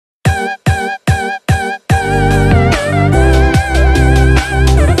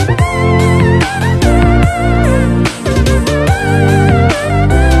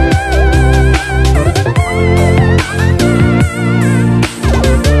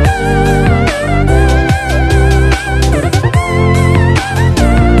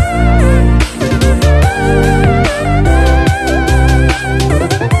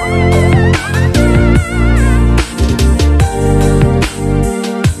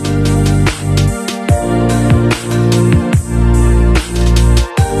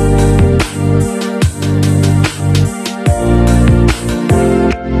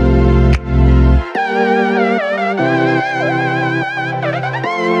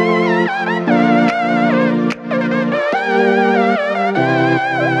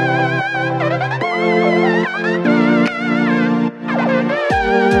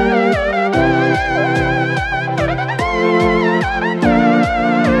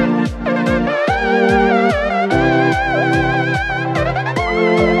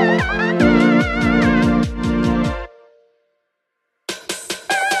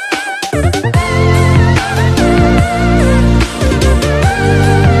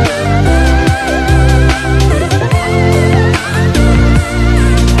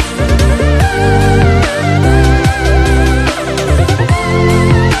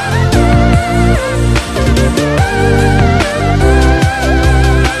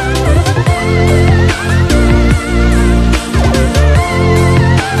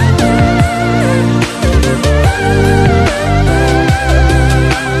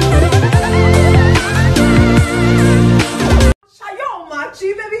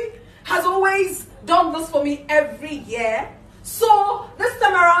baby has always done this for me every year. So this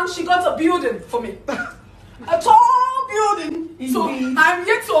time around, she got a building for me. A tall building. Indeed. So I'm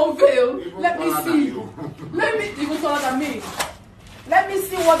yet to unveil. Let me see. Let me even taller than me. Let me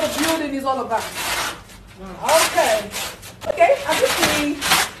see what the building is all about. Okay. Okay, I think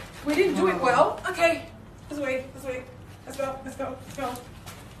we didn't do it well. Okay. This way. Let's go.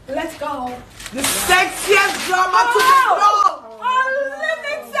 Let's go. The sexiest drama to be done.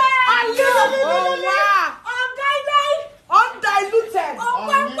 Unlimited. Undiluted.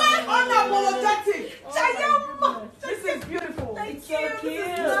 Unapologetic. This is beautiful. Thank It's you. so cute.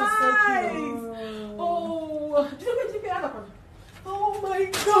 This is Nice. so cute. Oh my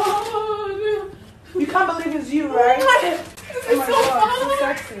god. You can't believe it's you, right? This is so fun. So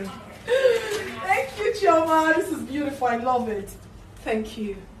sexy. Thank you, Chioma. This is beautiful. I love it. Thank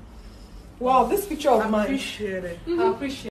you. Wow, this picture of mine. Appreciate it. I appreciate it.